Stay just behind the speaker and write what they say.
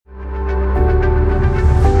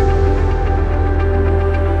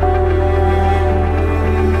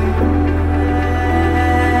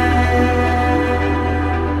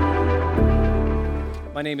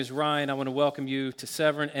name is Ryan. I want to welcome you to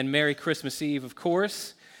Severn, and Merry Christmas Eve, of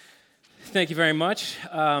course. Thank you very much.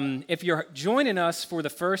 If you're joining us for the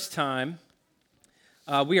first time,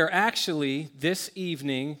 we are actually, this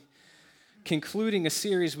evening, concluding a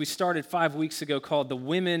series we started 5 weeks ago called The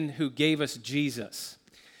Women Who Gave Us Jesus.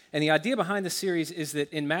 And the idea behind the series is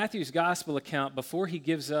that in Matthew's gospel account, before he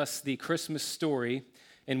gives us the Christmas story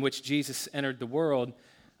in which Jesus entered the world,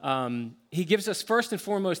 he gives us first and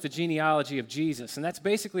foremost the genealogy of Jesus. And that's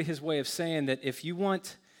basically his way of saying that if you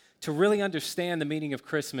want to really understand the meaning of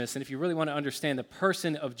Christmas, and if you really want to understand the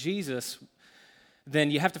person of Jesus, then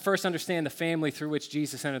you have to first understand the family through which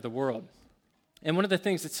Jesus entered the world. And one of the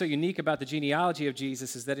things that's so unique about the genealogy of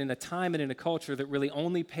Jesus is that in a time and in a culture that really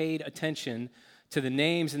only paid attention to the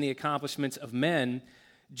names and the accomplishments of men,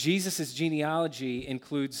 Jesus' genealogy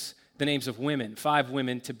includes the names of women, 5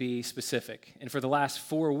 women to be specific. And for the last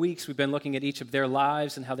 4 weeks, we've been looking at each of their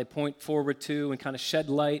lives and how they point forward to and kind of shed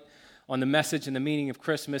light on the message and the meaning of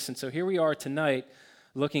Christmas. And so here we are tonight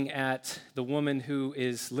looking at the woman who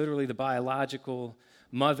is literally the biological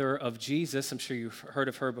mother of Jesus. I'm sure you've heard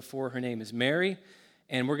of her before. Her name is Mary.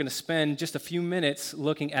 And we're going to spend just a few minutes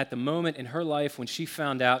looking at the moment in her life when she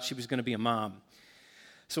found out she was going to be a mom.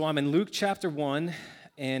 So I'm in Luke chapter 1,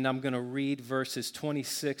 and I'm going to read verses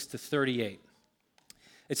 26 to 38.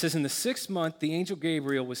 It says, in the 6th month, the angel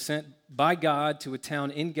Gabriel was sent by God to a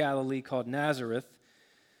town in Galilee called Nazareth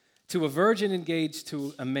to a virgin engaged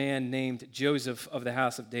to a man named Joseph of the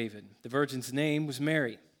house of David. The virgin's name was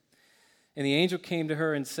Mary. And the angel came to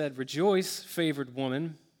her and said, "Rejoice, favored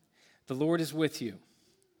woman, the Lord is with you."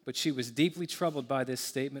 But she was deeply troubled by this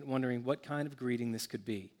statement, wondering what kind of greeting this could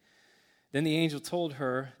be. Then the angel told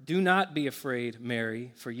her, "Do not be afraid,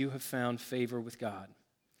 Mary, for you have found favor with God.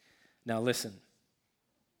 Now listen,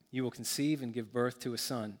 you will conceive and give birth to a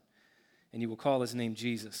son, and you will call his name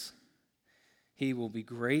Jesus. He will be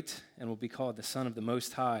great and will be called the Son of the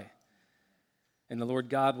Most High. And the Lord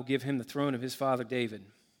God will give him the throne of his father David.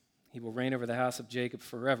 He will reign over the house of Jacob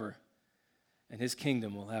forever, and his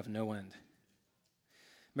kingdom will have no end."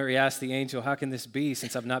 Mary asked the angel, "How can this be,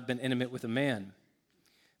 since I've not been intimate with a man?"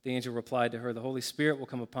 The angel replied to her, "The Holy Spirit will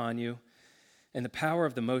come upon you, and the power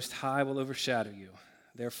of the Most High will overshadow you.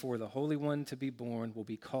 Therefore, the Holy One to be born will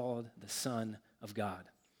be called the Son of God.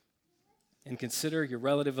 And consider your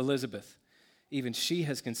relative Elizabeth. Even she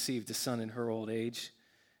has conceived a son in her old age,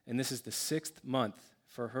 and this is the 6th month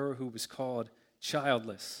for her who was called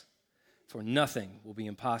childless, for nothing will be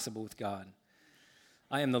impossible with God."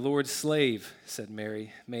 "I am the Lord's slave," said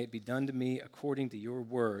Mary. "May it be done to me according to your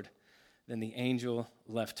word." Then the angel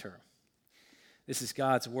left her. This is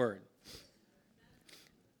God's word.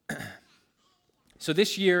 So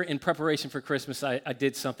this year, in preparation for Christmas, I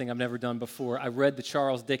did something I've never done before. I read the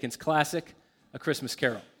Charles Dickens classic, A Christmas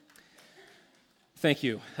Carol. Thank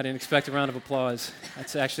you. I didn't expect a round of applause.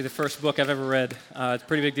 That's actually the first book I've ever read. It's a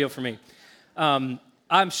pretty big deal for me.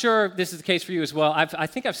 I'm sure this is the case for you as well. I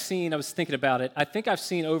was thinking about it, I think I've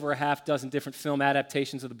seen over a half dozen different film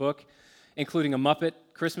adaptations of the book, including a Muppet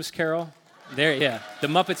Christmas Carol. The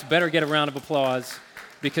Muppets better get a round of applause,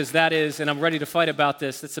 because that is, and I'm ready to fight about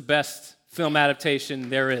this, that's the best film adaptation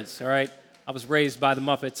there is, all right? I was raised by the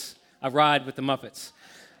Muppets. I ride with the Muppets.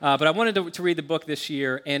 But I wanted to read the book this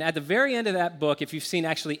year, and at the very end of that book, if you've seen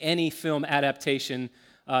actually any film adaptation,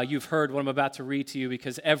 you've heard what I'm about to read to you,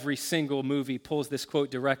 because every single movie pulls this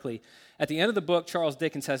quote directly. At the end of the book, Charles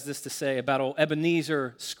Dickens has this to say about old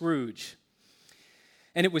Ebenezer Scrooge.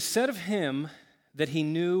 "And it was said of him that he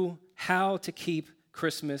knew how to keep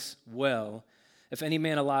Christmas well, if any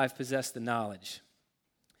man alive possessed the knowledge.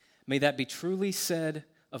 May that be truly said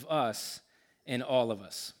of us and all of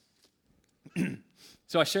us."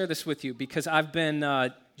 So I share this with you because I've been,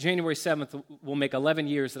 January 7th will make 11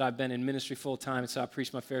 years that I've been in ministry full-time, so I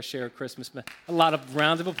preached my fair share of Christmas. A lot of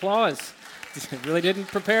rounds of applause. Really didn't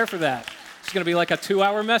prepare for that. It's going to be like a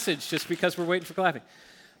 2-hour message just because we're waiting for clapping.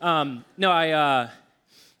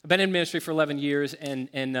 I've been in ministry for 11 years, and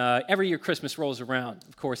every year Christmas rolls around.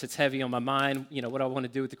 Of course, it's heavy on my mind, what I want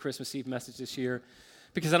to do with the Christmas Eve message this year,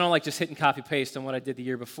 because I don't like just hitting copy-paste on what I did the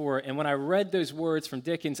year before. And when I read those words from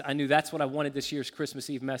Dickens, I knew that's what I wanted this year's Christmas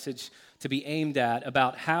Eve message to be aimed at,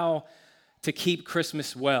 about how to keep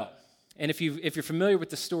Christmas well. And if you're familiar with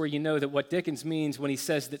the story, you know that what Dickens means when he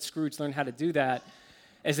says that Scrooge learned how to do that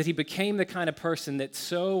is that he became the kind of person that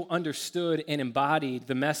so understood and embodied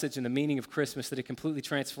the message and the meaning of Christmas that it completely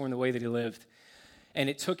transformed the way that he lived. And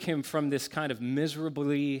it took him from this kind of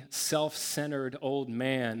miserably self-centered old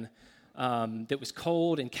man that was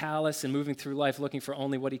cold and callous and moving through life looking for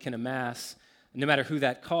only what he can amass, no matter who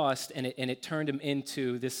that cost, and it turned him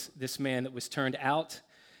into this man that was turned out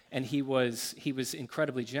and he was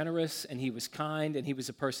incredibly generous, and he was kind, and he was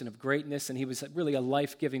a person of greatness, and he was really a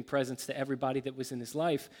life-giving presence to everybody that was in his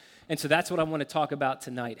life. And so that's what I want to talk about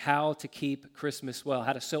tonight, how to keep Christmas well,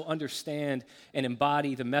 how to so understand and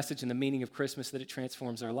embody the message and the meaning of Christmas that it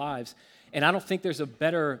transforms our lives. And I don't think there's a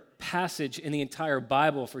better passage in the entire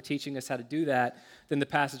Bible for teaching us how to do that than the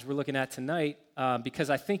passage we're looking at tonight, because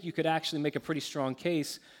I think you could actually make a pretty strong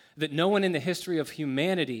case that no one in the history of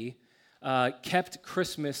humanity kept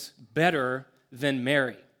Christmas better than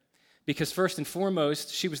Mary. Because first and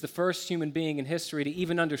foremost, she was the first human being in history to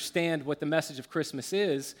even understand what the message of Christmas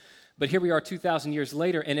is. But here we are 2,000 years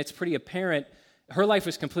later, and it's pretty apparent her life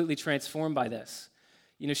was completely transformed by this.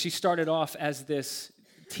 You know, she started off as this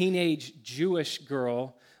teenage Jewish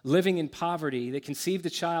girl living in poverty that conceived a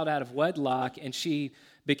child out of wedlock, and she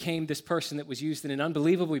became this person that was used in an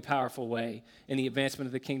unbelievably powerful way in the advancement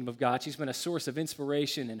of the kingdom of God. She's been a source of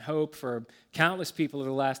inspiration and hope for countless people over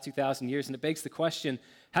the last 2,000 years, and it begs the question,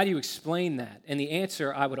 how do you explain that? And the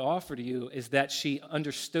answer I would offer to you is that she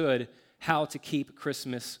understood how to keep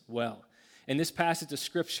Christmas well. And this passage of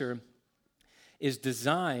Scripture is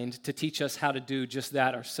designed to teach us how to do just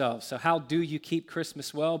that ourselves. So how do you keep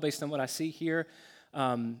Christmas well? Based on what I see here,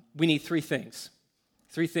 we need three things.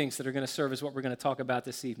 Three things that are going to serve as what we're going to talk about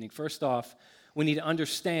this evening. First off, we need to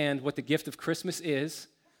understand what the gift of Christmas is.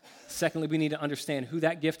 Secondly, we need to understand who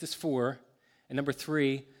that gift is for. And number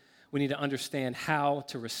three, we need to understand how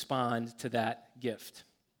to respond to that gift.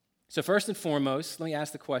 So first and foremost, let me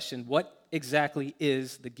ask the question, what exactly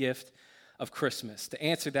is the gift of Christmas? To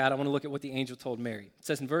answer that, I want to look at what the angel told Mary. It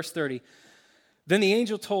says in verse 30, "Then the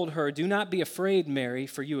angel told her, 'Do not be afraid, Mary,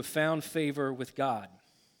 for you have found favor with God.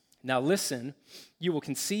 Now listen, you will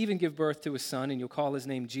conceive and give birth to a son, and you'll call his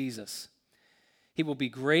name Jesus. He will be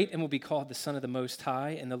great and will be called the Son of the Most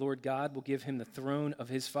High, and the Lord God will give him the throne of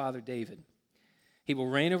his father David. He will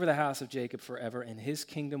reign over the house of Jacob forever, and his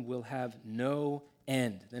kingdom will have no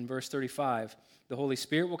end.'" Then verse 35, "The Holy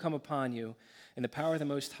Spirit will come upon you, and the power of the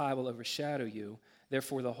Most High will overshadow you.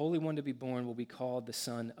 Therefore, the Holy One to be born will be called the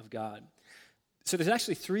Son of God." So there's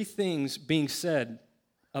actually three things being said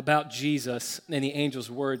about Jesus in the angel's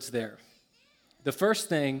words there. The first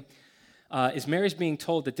thing is Mary's being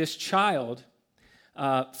told that this child,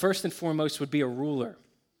 first and foremost, would be a ruler,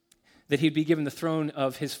 that he'd be given the throne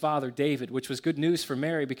of his father David, which was good news for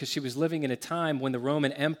Mary because she was living in a time when the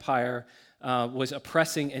Roman Empire was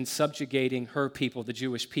oppressing and subjugating her people, the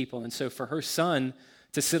Jewish people. And so for her son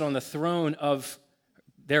to sit on the throne of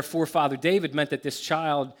their forefather David meant that this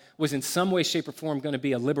child was in some way, shape, or form going to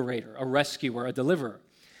be a liberator, a rescuer, a deliverer.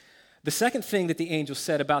 The second thing that the angel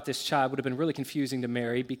said about this child would have been really confusing to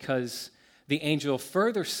Mary because the angel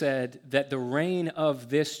further said that the reign of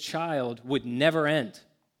this child would never end,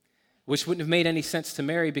 which wouldn't have made any sense to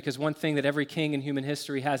Mary because one thing that every king in human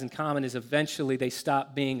history has in common is eventually they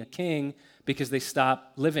stop being a king because they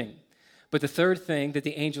stop living. But the third thing that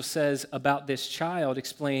the angel says about this child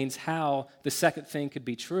explains how the second thing could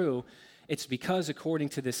be true. It's because, according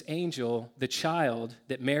to this angel, the child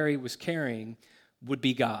that Mary was carrying would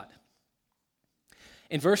be God.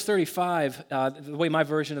 In verse 35, the way my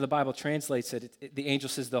version of the Bible translates it, the angel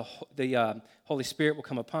says the Holy Spirit will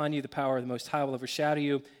come upon you, the power of the Most High will overshadow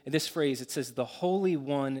you. In this phrase, it says the Holy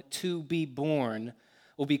One to be born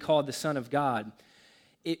will be called the Son of God.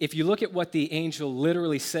 If you look at what the angel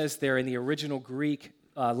literally says there in the original Greek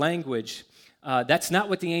language, that's not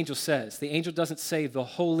what the angel says. The angel doesn't say the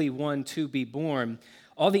Holy One to be born.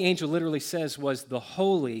 All the angel literally says was the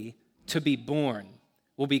Holy to be born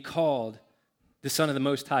will be called the Son of the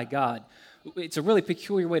Most High God. It's a really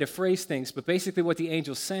peculiar way to phrase things, but basically what the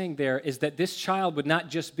angel's saying there is that this child would not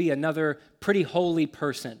just be another pretty holy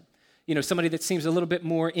person, you know, somebody that seems a little bit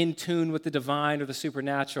more in tune with the divine or the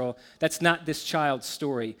supernatural. That's not this child's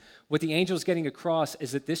story. What the angel's getting across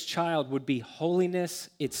is that this child would be holiness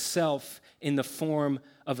itself in the form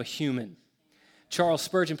of a human. Charles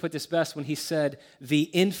Spurgeon put this best when he said, "The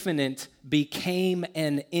infinite became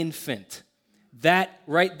an infant." That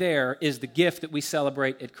right there is the gift that we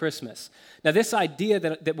celebrate at Christmas. Now, this idea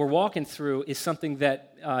that we're walking through is something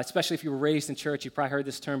that, especially if you were raised in church, you've probably heard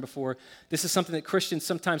this term before. This is something that Christians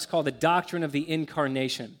sometimes call the doctrine of the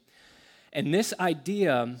incarnation. And this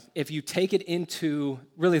idea, if you take it into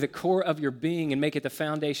really the core of your being and make it the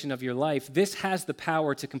foundation of your life, this has the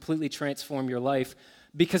power to completely transform your life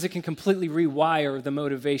because it can completely rewire the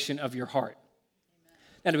motivation of your heart.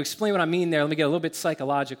 Now, to explain what I mean there, let me get a little bit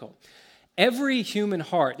psychological. Every human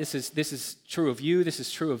heart, this is true of you, this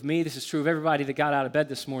is true of me, this is true of everybody that got out of bed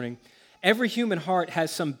this morning. Every human heart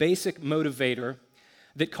has some basic motivator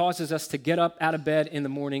that causes us to get up out of bed in the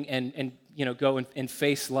morning and go and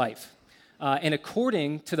face life. And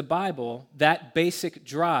according to the Bible, that basic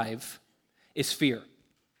drive is fear.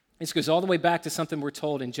 This goes all the way back to something we're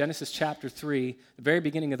told in Genesis chapter 3, the very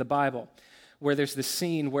beginning of the Bible, where there's this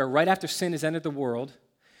scene where right after sin has entered the world,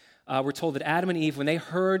 we're told that Adam and Eve, when they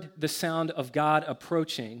heard the sound of God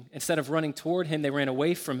approaching, instead of running toward him, they ran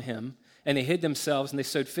away from him, and they hid themselves, and they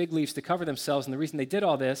sewed fig leaves to cover themselves. And the reason they did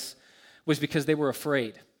all this was because they were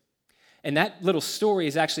afraid. And that little story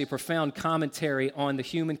is actually a profound commentary on the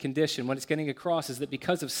human condition. What it's getting across is that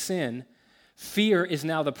because of sin, fear is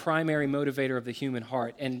now the primary motivator of the human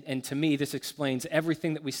heart. And to me, this explains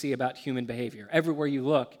everything that we see about human behavior. Everywhere you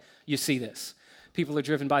look, you see this. People are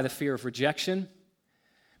driven by the fear of rejection.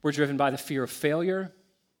 We're driven by the fear of failure,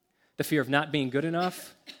 the fear of not being good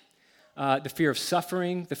enough, the fear of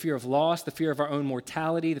suffering, the fear of loss, the fear of our own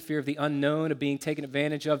mortality, the fear of the unknown, of being taken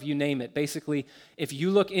advantage of, you name it. Basically, if you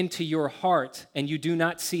look into your heart and you do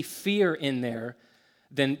not see fear in there,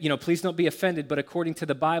 then, please don't be offended, but according to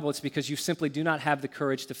the Bible, it's because you simply do not have the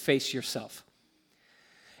courage to face yourself.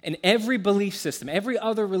 And every belief system, every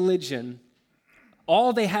other religion,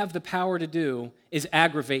 all they have the power to do is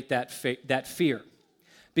aggravate that fear.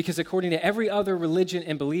 Because according to every other religion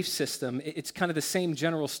and belief system, it's kind of the same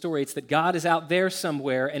general story. It's that God is out there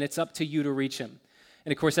somewhere, and it's up to you to reach him.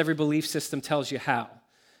 And of course, every belief system tells you how.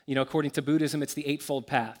 According to Buddhism, it's the Eightfold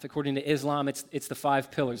Path. According to Islam, it's the 5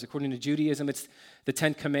 pillars. According to Judaism, it's the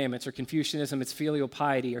 10 Commandments. Or Confucianism, it's filial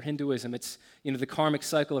piety. Or Hinduism, it's the karmic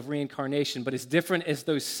cycle of reincarnation. But as different as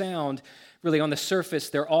those sound, really on the surface,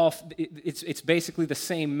 it's basically the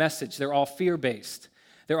same message. They're all fear-based.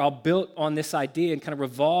 They're all built on this idea and kind of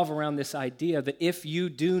revolve around this idea that if you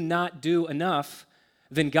do not do enough,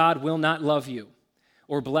 then God will not love you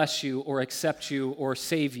or bless you or accept you or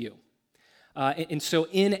save you. And so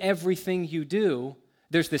in everything you do,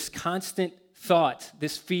 there's this constant thought,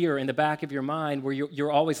 this fear in the back of your mind where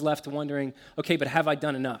you're always left wondering, okay, but have I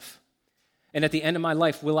done enough? And at the end of my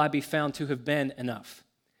life, will I be found to have been enough?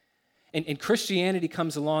 And Christianity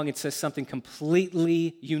comes along and says something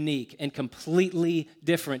completely unique and completely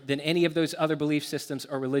different than any of those other belief systems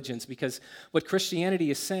or religions, because what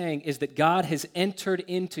Christianity is saying is that God has entered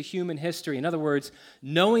into human history. In other words,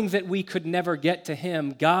 knowing that we could never get to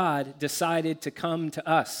him, God decided to come to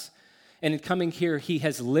us. And in coming here, he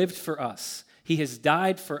has lived for us. He has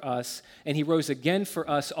died for us, and he rose again for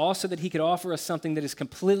us, also that he could offer us something that is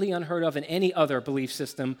completely unheard of in any other belief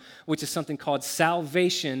system, which is something called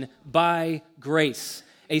salvation by grace.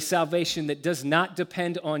 A salvation that does not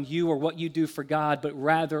depend on you or what you do for God, but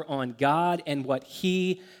rather on God and what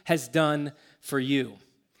he has done for you.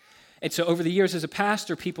 And so over the years as a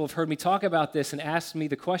pastor, people have heard me talk about this and asked me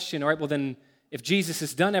the question, all right, well then, if Jesus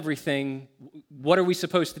has done everything, what are we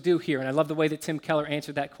supposed to do here? And I love the way that Tim Keller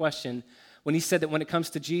answered that question when he said that when it comes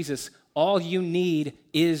to Jesus, all you need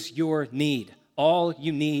is your need. All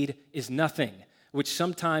you need is nothing, which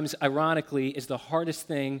sometimes, ironically, is the hardest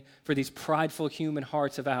thing for these prideful human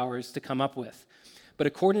hearts of ours to come up with. But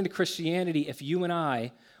according to Christianity, if you and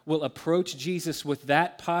I will approach Jesus with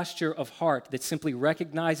that posture of heart that simply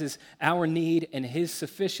recognizes our need and his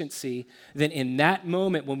sufficiency, then in that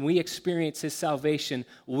moment when we experience his salvation,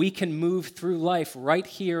 we can move through life right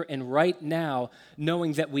here and right now,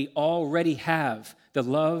 knowing that we already have the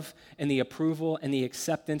love and the approval and the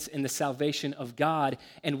acceptance and the salvation of God,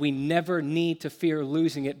 and we never need to fear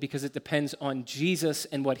losing it because it depends on Jesus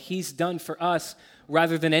and what he's done for us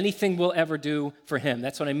rather than anything we'll ever do for him.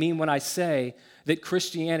 That's what I mean when I say that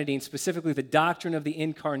Christianity, and specifically the doctrine of the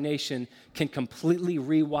incarnation, can completely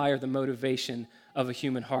rewire the motivation of a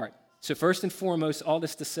human heart. So first and foremost, all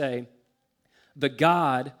this to say, the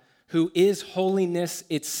God who is holiness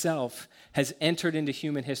itself has entered into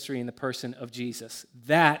human history in the person of Jesus.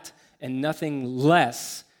 That and nothing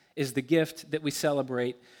less is the gift that we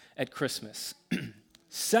celebrate at Christmas.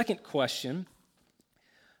 Second question,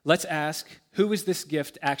 let's ask, who is this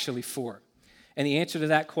gift actually for? And the answer to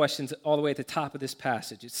that question is all the way at the top of this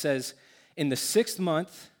passage. It says, in the 6th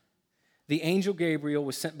month, the angel Gabriel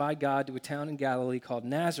was sent by God to a town in Galilee called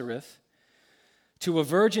Nazareth to a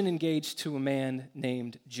virgin engaged to a man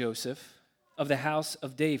named Joseph of the house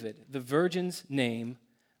of David. The virgin's name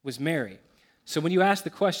was Mary. So when you ask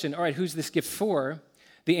the question, all right, who's this gift for?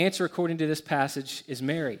 The answer, according to this passage, is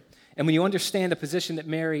Mary. And when you understand the position that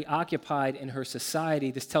Mary occupied in her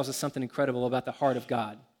society, this tells us something incredible about the heart of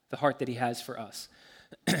God, the heart that he has for us.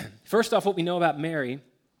 First off, what we know about Mary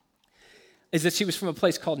is that she was from a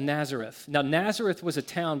place called Nazareth. Now, Nazareth was a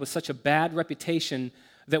town with such a bad reputation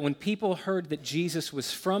that when people heard that Jesus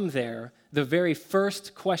was from there, the very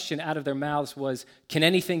first question out of their mouths was, can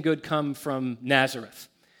anything good come from Nazareth?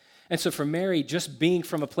 And so for Mary, just being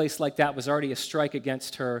from a place like that was already a strike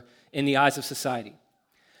against her in the eyes of society.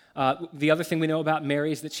 The other thing we know about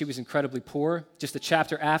Mary is that she was incredibly poor. Just a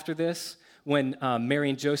chapter after this, when Mary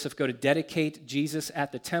and Joseph go to dedicate Jesus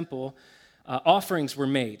at the temple, offerings were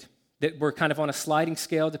made that were kind of on a sliding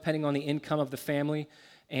scale depending on the income of the family.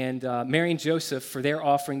 And Mary and Joseph, for their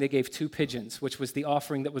offering, they gave 2 pigeons, which was the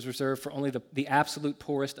offering that was reserved for only the absolute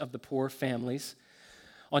poorest of the poor families.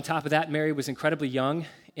 On top of that, Mary was incredibly young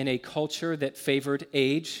in a culture that favored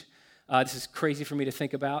age. This is crazy for me to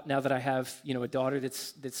think about now that I have, a daughter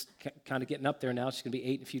that's kind of getting up there now. She's going to be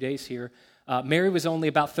 8 in a few days here. Mary was only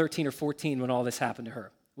about 13 or 14 when all this happened to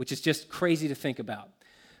her, which is just crazy to think about.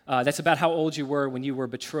 That's about how old you were when you were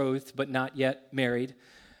betrothed but not yet married.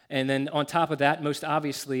 And then on top of that, most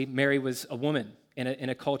obviously, Mary was a woman in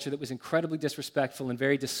a culture that was incredibly disrespectful and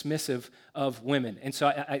very dismissive of women. And so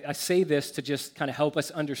I say this to just kind of help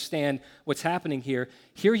us understand what's happening here.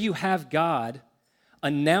 Here you have God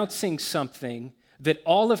announcing something that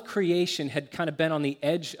all of creation had kind of been on the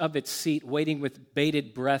edge of its seat, waiting with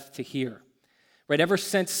bated breath to hear. Right, ever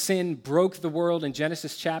since sin broke the world in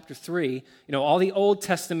Genesis chapter 3, all the Old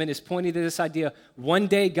Testament is pointing to this idea, one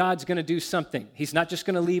day God's going to do something. He's not just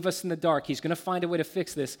going to leave us in the dark. He's going to find a way to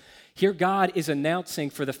fix this. Here God is announcing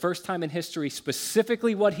for the first time in history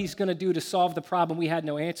specifically what he's going to do to solve the problem we had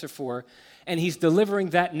no answer for, and he's delivering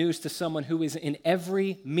that news to someone who is in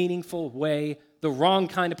every meaningful way the wrong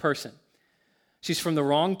kind of person. She's from the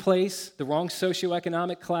wrong place, the wrong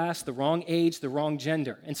socioeconomic class, the wrong age, the wrong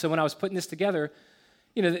gender. And so when I was putting this together,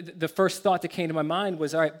 the first thought that came to my mind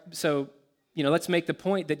was, all right, so, let's make the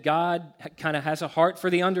point that God kind of has a heart for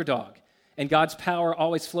the underdog. And God's power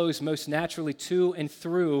always flows most naturally to and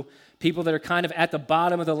through people that are kind of at the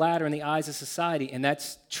bottom of the ladder in the eyes of society. And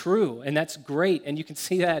that's true, and that's great. And you can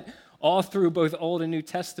see that all through both Old and New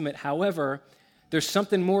Testament. However, there's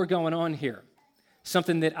something more going on here.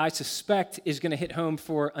 Something that I suspect is going to hit home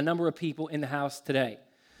for a number of people in the house today.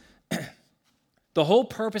 The whole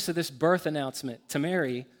purpose of this birth announcement to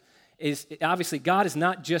Mary is, obviously, God is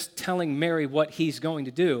not just telling Mary what he's going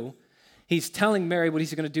to do. He's telling Mary what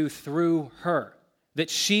he's going to do through her,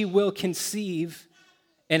 that she will conceive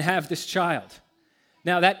and have this child.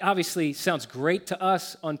 Now, that obviously sounds great to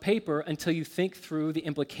us on paper until you think through the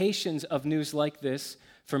implications of news like this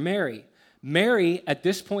for Mary. Mary, at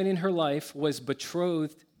this point in her life, was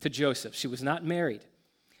betrothed to Joseph. She was not married.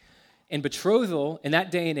 And betrothal in that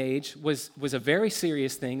day and age was a very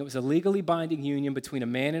serious thing. It was a legally binding union between a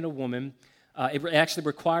man and a woman. It actually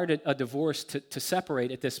required a divorce to separate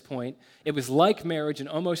at this point. It was like marriage in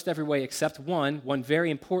almost every way except one very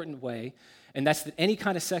important way, and that's that any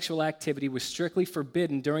kind of sexual activity was strictly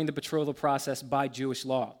forbidden during the betrothal process by Jewish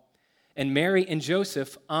law. And Mary and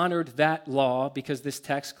Joseph honored that law because this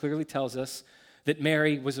text clearly tells us that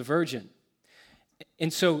Mary was a virgin.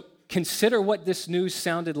 And so consider what this news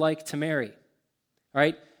sounded like to Mary, all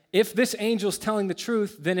right? If this angel's telling the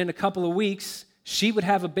truth, then in a couple of weeks, she would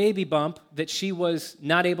have a baby bump that she was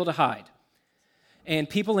not able to hide. And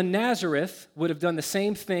people in Nazareth would have done the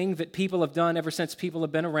same thing that people have done ever since people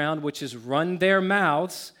have been around, which is run their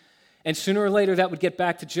mouths. And sooner or later, that would get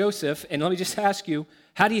back to Joseph. And let me just ask you,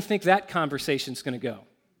 how do you think that conversation's going to go?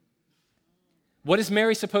 What is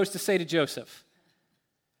Mary supposed to say to Joseph?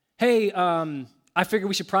 Hey, I figure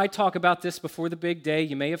we should probably talk about this before the big day.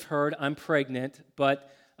 You may have heard I'm pregnant,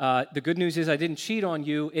 but the good news is I didn't cheat on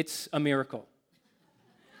you. It's a miracle.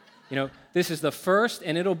 This is the first,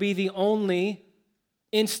 and it'll be the only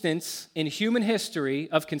instance in human history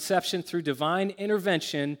of conception through divine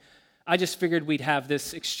intervention. I just figured we'd have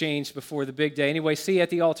this exchange before the big day. Anyway, see you at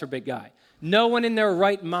the altar, big guy. No one in their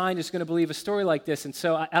right mind is going to believe a story like this. And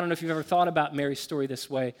so I don't know if you've ever thought about Mary's story this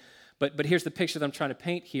way, but here's the picture that I'm trying to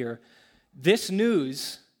paint here. This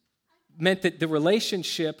news meant that the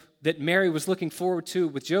relationship that Mary was looking forward to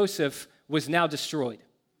with Joseph was now destroyed.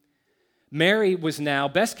 Mary was now,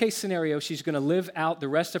 best case scenario, she's going to live out the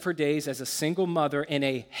rest of her days as a single mother in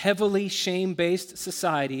a heavily shame-based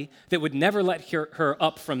society that would never let her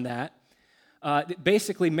up from that.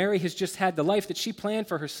 Basically, Mary has just had the life that she planned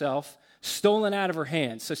for herself stolen out of her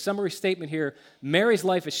hands. So summary statement here, Mary's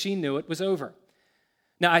life as she knew it was over.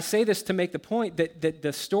 Now, I say this to make the point that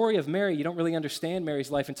the story of Mary, you don't really understand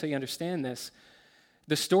Mary's life until you understand this.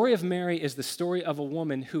 The story of Mary is the story of a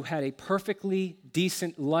woman who had a perfectly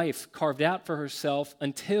decent life carved out for herself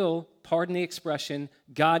until, pardon the expression,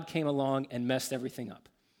 God came along and messed everything up.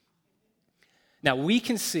 Now, we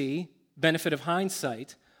can see, benefit of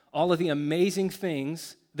hindsight, all of the amazing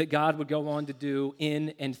things that God would go on to do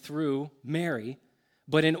in and through Mary,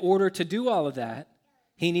 but in order to do all of that,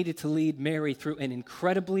 he needed to lead Mary through an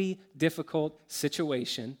incredibly difficult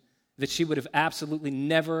situation that she would have absolutely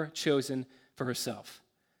never chosen for herself.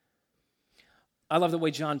 I love the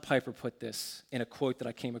way John Piper put this in a quote that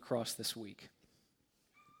I came across this week.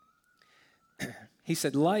 He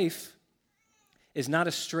said, "Life is not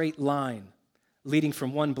a straight line leading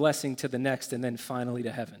from one blessing to the next and then finally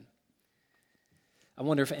to heaven." I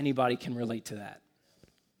wonder if anybody can relate to that.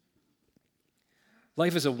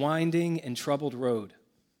 Life is a winding and troubled road,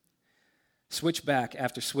 switchback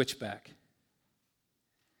after switchback.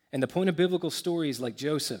 And the point of biblical stories like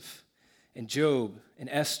Joseph and Job and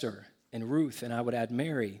Esther and Ruth, and I would add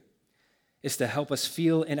Mary, is to help us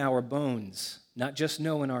feel in our bones, not just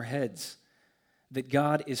know in our heads, that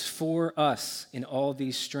God is for us in all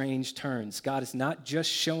these strange turns. God is not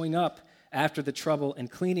just showing up after the trouble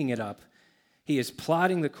and cleaning it up. He is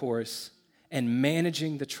plotting the course and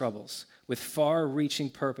managing the troubles with far-reaching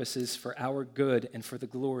purposes for our good and for the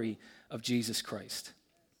glory of Jesus Christ.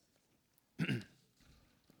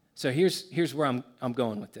 So here's where I'm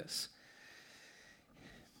going with this.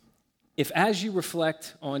 If as you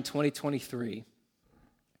reflect on 2023,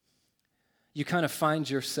 you kind of find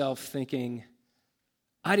yourself thinking,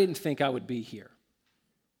 I didn't think I would be here.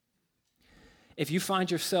 If you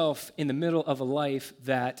find yourself in the middle of a life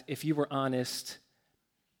that, if you were honest,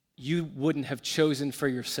 you wouldn't have chosen for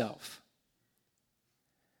yourself.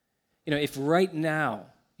 If right now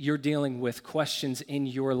you're dealing with questions in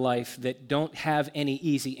your life that don't have any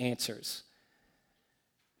easy answers,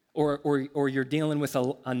 or you're dealing with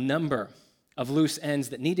a number of loose ends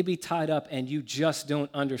that need to be tied up and you just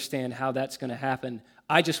don't understand how that's going to happen,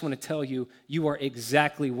 I just want to tell you, you are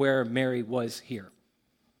exactly where Mary was here.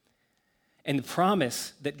 And the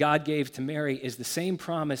promise that God gave to Mary is the same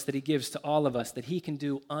promise that he gives to all of us, that he can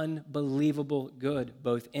do unbelievable good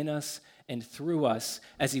both in us and through us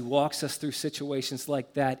as he walks us through situations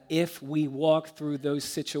like that. If we walk through those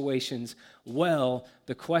situations well,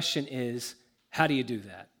 the question is, how do you do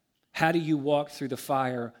that? How do you walk through the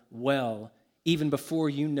fire well, even before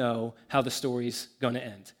you know how the story's going to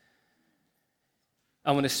end?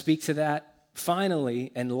 I want to speak to that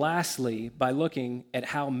finally and lastly by looking at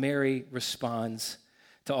how Mary responds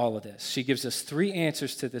to all of this. She gives us 3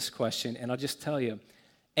 answers to this question, and I'll just tell you,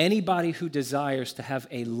 anybody who desires to have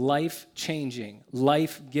a life-changing,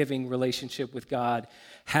 life-giving relationship with God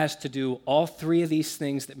has to do all 3 of these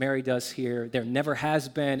things that Mary does here. There never has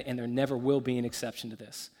been and there never will be an exception to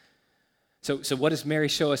this. So what does Mary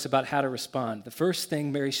show us about how to respond? The first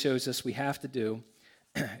thing Mary shows us we have to do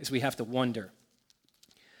is we have to wonder.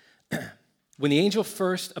 When the angel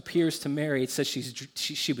first appears to Mary, it says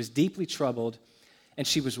she was deeply troubled, and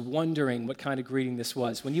she was wondering what kind of greeting this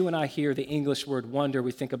was. When you and I hear the English word wonder,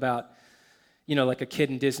 we think about, like a kid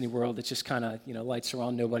in Disney World that just kind of, lights are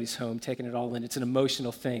on, nobody's home, taking it all in. It's an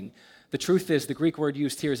emotional thing. The truth is, the Greek word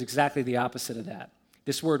used here is exactly the opposite of that.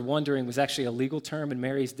 This word wondering was actually a legal term in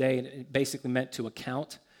Mary's day, and it basically meant to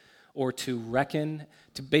account or to reckon,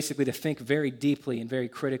 to think very deeply and very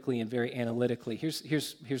critically and very analytically. Here's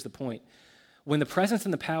the point. When the presence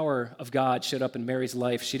and the power of God showed up in Mary's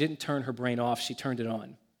life, she didn't turn her brain off, she turned it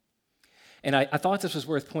on. And I thought this was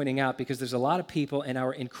worth pointing out because there's a lot of people in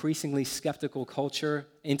our increasingly skeptical culture,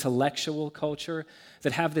 intellectual culture,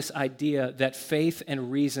 that have this idea that faith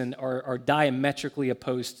and reason are diametrically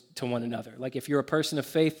opposed to one another. Like if you're a person of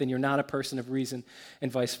faith, then you're not a person of reason,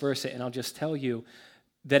 and vice versa. And I'll just tell you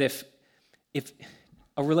that if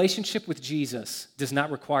a relationship with Jesus does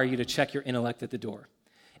not require you to check your intellect at the door.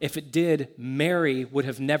 If it did, Mary would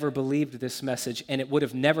have never believed this message, and it would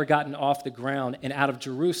have never gotten off the ground and out of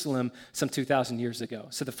Jerusalem some 2,000 years ago.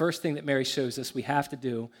 So the first thing that Mary shows us we have to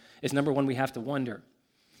do is, number 1, we have to wonder.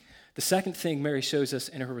 The second thing Mary shows us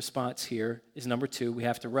in her response here is, number 2, we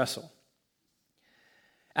have to wrestle.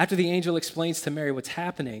 After the angel explains to Mary what's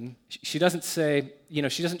happening, she doesn't say,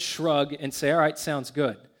 she doesn't shrug and say, all right, sounds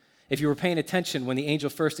good. If you were paying attention when the angel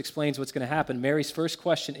first explains what's going to happen, Mary's first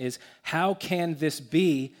question is, how can this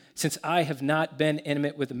be since I have not been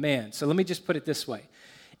intimate with a man? So let me just put it this way.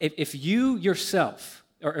 If you yourself,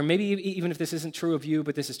 or maybe even if this isn't true of you,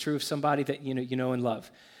 but this is true of somebody that you know and love,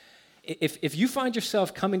 if you find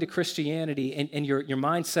yourself coming to Christianity and your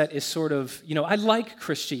mindset is sort of, I like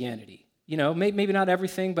Christianity, maybe not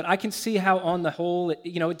everything, but I can see how on the whole,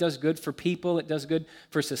 it does good for people, it does good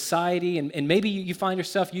for society, and maybe you find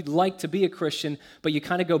yourself, you'd like to be a Christian, but you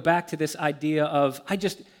kind of go back to this idea of, I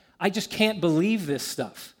just can't believe this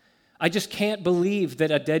stuff. I just can't believe that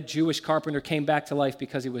a dead Jewish carpenter came back to life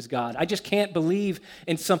because he was God. I just can't believe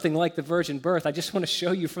in something like the virgin birth. I just want to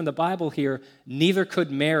show you from the Bible here, neither could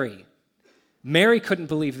Mary. Mary couldn't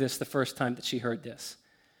believe this the first time that she heard this.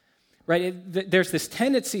 right? There's this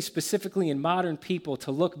tendency specifically in modern people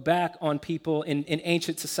to look back on people in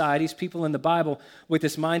ancient societies, people in the Bible, with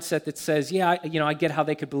this mindset that says, yeah, I get how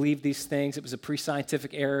they could believe these things. It was a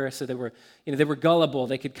pre-scientific era, so they were gullible.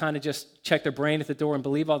 They could kind of just check their brain at the door and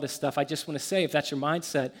believe all this stuff. I just want to say, if that's your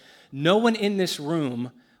mindset, no one in this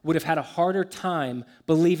room would have had a harder time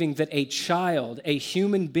believing that a child, a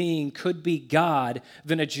human being, could be God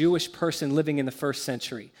than a Jewish person living in the first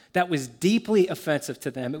century. That was deeply offensive to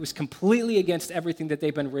them. It was completely against everything that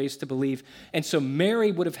they've been raised to believe. And so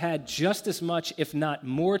Mary would have had just as much, if not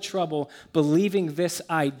more trouble, believing this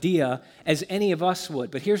idea as any of us would.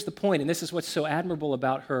 But here's the point, and this is what's so admirable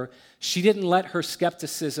about her. She didn't let her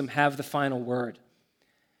skepticism have the final word.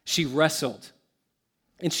 She wrestled.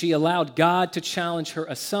 And she allowed God to challenge her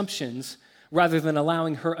assumptions rather than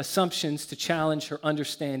allowing her assumptions to challenge her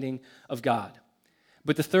understanding of God.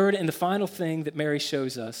 But the third and the final thing that Mary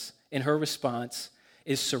shows us in her response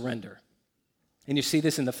is surrender. And you see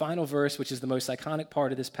this in the final verse, which is the most iconic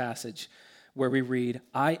part of this passage, where we read,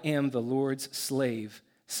 "I am the Lord's slave,"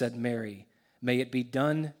 said Mary. "May it be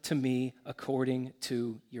done to me according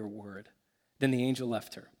to your word." Then the angel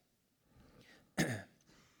left her.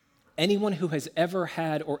 Anyone who has ever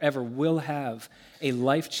had or ever will have a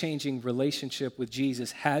life-changing relationship with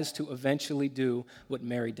Jesus has to eventually do what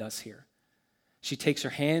Mary does here. She takes her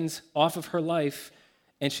hands off of her life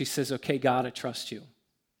and she says, "Okay, God, I trust you.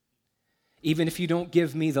 Even if you don't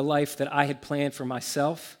give me the life that I had planned for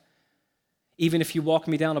myself, even if you walk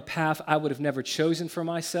me down a path I would have never chosen for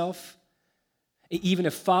myself, even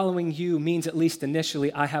if following you means at least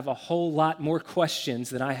initially I have a whole lot more questions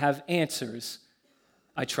than I have answers,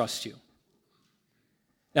 I trust you."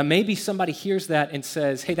 Now, maybe somebody hears that and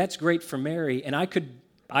says, "Hey, that's great for Mary, and I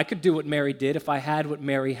could do what Mary did if I had what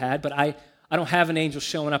Mary had, but I don't have an angel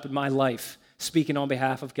showing up in my life speaking on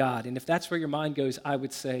behalf of God." And if that's where your mind goes, I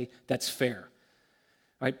would say that's fair.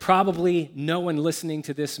 Right? Probably no one listening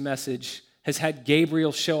to this message has had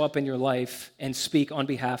Gabriel show up in your life and speak on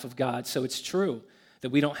behalf of God. So it's true that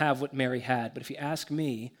we don't have what Mary had. But if you ask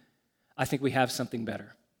me, I think we have something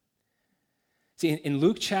better. See, in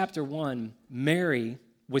Luke chapter 1, Mary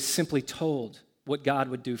was simply told what God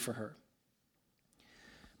would do for her.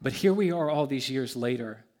 But here we are all these years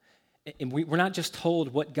later, and we're not just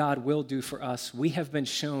told what God will do for us, we have been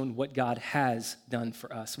shown what God has done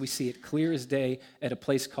for us. We see it clear as day at a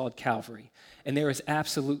place called Calvary. And there is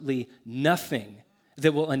absolutely nothing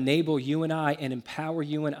that will enable you and I and empower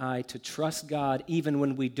you and I to trust God even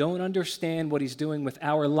when we don't understand what He's doing with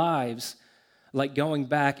our lives, like going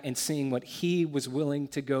back and seeing what He was willing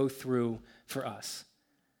to go through for us.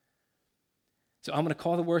 So I'm going to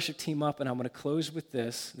call the worship team up, and I'm going to close with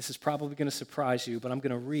this. This is probably going to surprise you, but I'm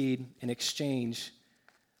going to read an exchange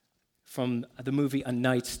from the movie A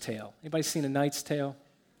Knight's Tale. Anybody seen A Knight's Tale?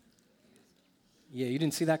 Yeah, you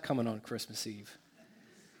didn't see that coming on Christmas Eve.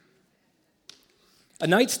 A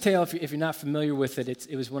Knight's Tale, if you're not familiar with it,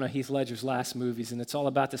 it was one of Heath Ledger's last movies, and it's all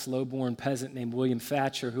about this low-born peasant named William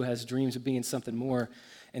Thatcher who has dreams of being something more,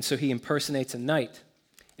 and so he impersonates a knight,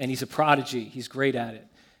 and he's a prodigy. He's great at it,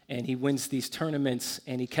 and he wins these tournaments,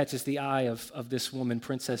 and he catches the eye of this woman,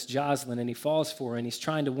 Princess Jocelyn, and he falls for her, and he's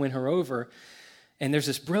trying to win her over, and there's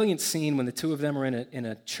this brilliant scene when the two of them are in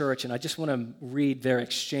a church, and I just want to read their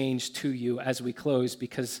exchange to you as we close,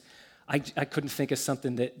 because I couldn't think of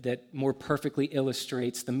something that more perfectly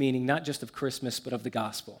illustrates the meaning, not just of Christmas, but of the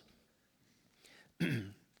gospel.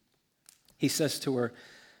 He says to her,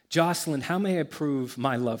 "Jocelyn, how may I prove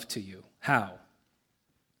my love to you? How?"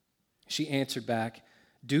 She answered back,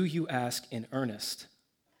 "Do you ask in earnest?"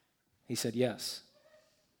 He said, "Yes."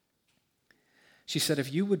 She said,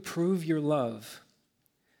 "If you would prove your love,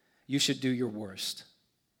 you should do your worst.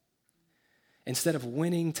 Instead of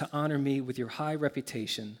winning to honor me with your high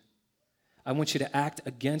reputation, I want you to act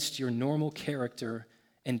against your normal character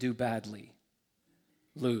and do badly.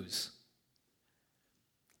 Lose."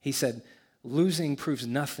 He said, "Losing proves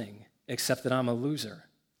nothing except that I'm a loser."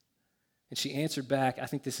 And she answered back, I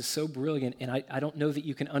think this is so brilliant, and I don't know that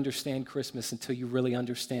you can understand Christmas until you really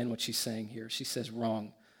understand what she's saying here. She says,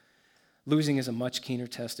 "Wrong. Losing is a much keener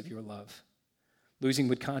test of your love. Losing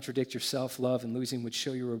would contradict your self-love, and losing would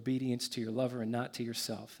show your obedience to your lover and not to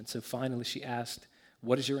yourself." And so finally she asked,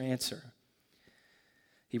 "What is your answer?"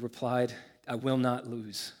 He replied, "I will not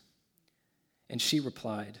lose." And she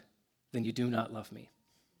replied, "Then you do not love me."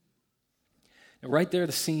 Now, right there,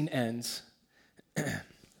 the scene ends.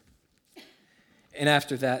 And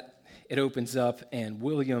after that, it opens up, and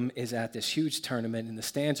William is at this huge tournament, and the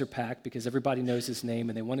stands are packed because everybody knows his name,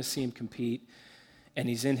 and they want to see him compete. and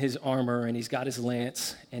he's in his armor, and he's got his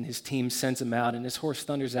lance, and his team sends him out, and his horse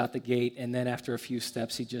thunders out the gate, and then after a few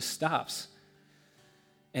steps, he just stops.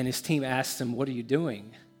 And his team asks him, "What are you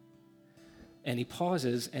doing?" And he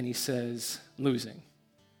pauses, and he says, "Losing."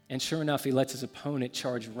 And sure enough, he lets his opponent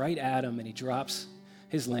charge right at him, and he drops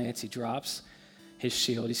his lance, he drops his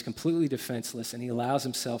shield. He's completely defenseless, and he allows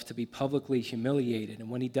himself to be publicly humiliated. And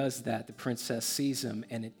when he does that, the princess sees him,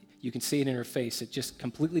 and you can see it in her face. It just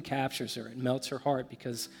completely captures her. It melts her heart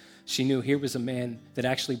because she knew here was a man that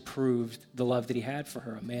actually proved the love that he had for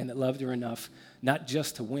her, a man that loved her enough not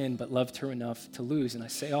just to win, but loved her enough to lose. And I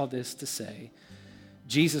say all this to say,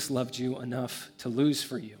 Jesus loved you enough to lose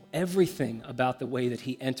for you. Everything about the way that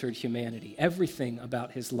he entered humanity, everything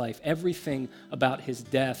about his life, everything about his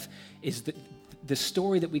death is the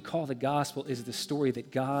story that we call the gospel is the story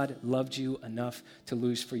that God loved you enough to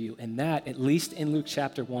lose for you. And that, at least in Luke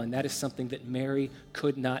chapter 1, that is something that Mary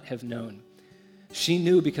could not have known. She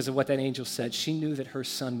knew because of what that angel said. She knew that her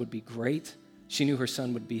son would be great. She knew her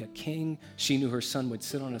son would be a king. She knew her son would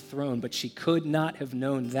sit on a throne. But she could not have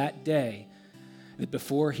known that day that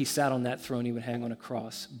before he sat on that throne, he would hang on a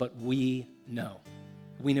cross. But we know.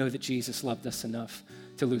 We know that Jesus loved us enough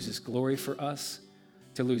to lose his glory for us,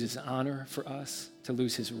 to lose his honor for us, to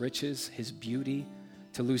lose his riches, his beauty,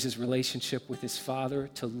 to lose his relationship with his Father,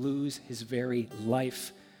 to lose his very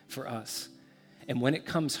life for us. And when it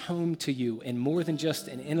comes home to you in more than just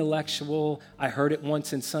an intellectual, I heard it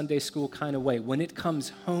once in Sunday school kind of way, when it comes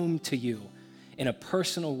home to you in a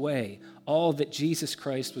personal way, all that Jesus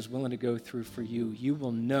Christ was willing to go through for you, you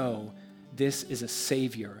will know this is a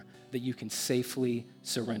Savior that you can safely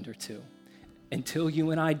surrender to. Until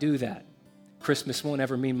you and I do that, Christmas won't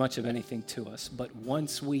ever mean much of anything to us. But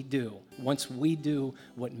once we do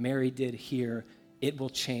what Mary did here, it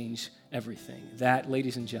will change everything. That,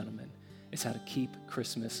 ladies and gentlemen, is how to keep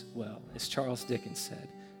Christmas well. As Charles Dickens said,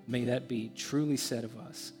 may that be truly said of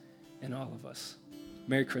us and all of us.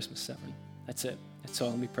 Merry Christmas, Severn. That's it. That's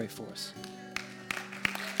all. Let me pray for us.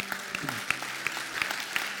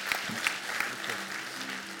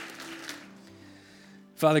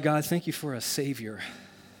 Father God, thank you for a Savior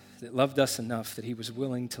that loved us enough that he was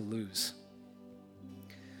willing to lose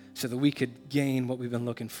so that we could gain what we've been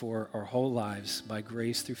looking for our whole lives by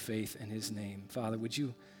grace through faith in his name. Father, would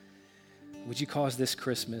you cause this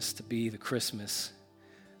Christmas to be the Christmas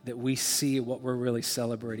that we see what we're really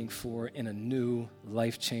celebrating for in a new,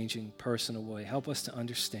 life-changing, personal way. Help us to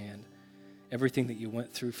understand everything that you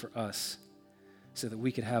went through for us so that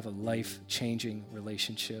we could have a life-changing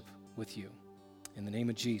relationship with you. In the name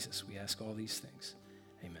of Jesus, we ask all these things.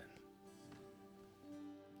 Amen.